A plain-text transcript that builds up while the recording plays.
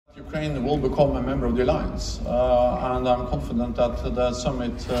Ukraine will become a member of the alliance, and I'm confident that the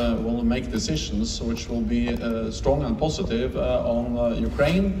summit will make decisions which will be strong and positive on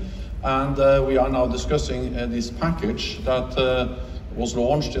Ukraine. And we are now discussing this package that was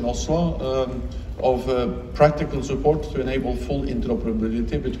launched in Oslo of practical support to enable full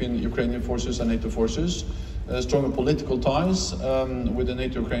interoperability between Ukrainian forces and NATO forces, stronger political ties with the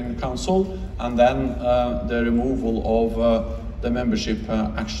NATO-Ukraine Council, and then the removal of the membership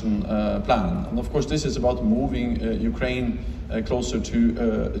action plan. And of course this is about moving Ukraine closer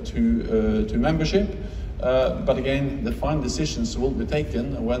to membership. But again, the final decisions will be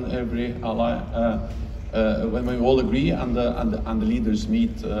taken when every ally, when we all agree and the leaders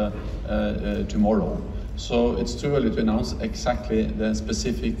meet tomorrow. So it's too early to announce exactly the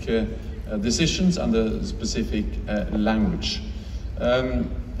specific decisions and the specific language.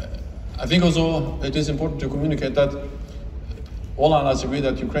 I think also it is important to communicate that all allies agree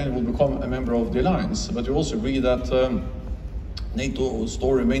that Ukraine will become a member of the alliance, but we also agree that NATO's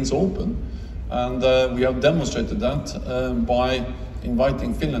door remains open. And we have demonstrated that by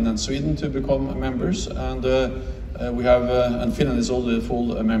inviting Finland and Sweden to become members, and and Finland is already a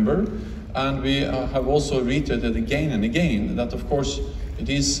full member. And we have also reiterated again and again that, of course, it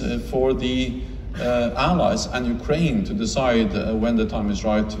is for the allies and Ukraine to decide when the time is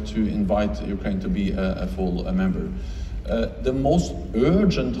right to invite Ukraine to be a full member. The most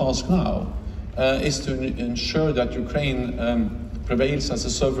urgent task now is to ensure that Ukraine prevails as a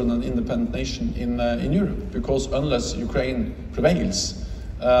sovereign and independent nation in Europe, because unless Ukraine prevails,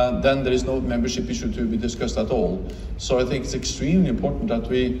 then there is no membership issue to be discussed at all. So I think it's extremely important that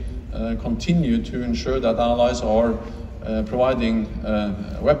we continue to ensure that allies are providing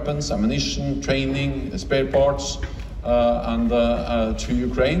weapons, ammunition, training, spare parts to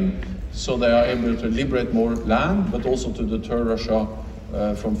Ukraine, so they are able to liberate more land, but also to deter Russia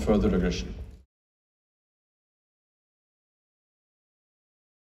from further aggression.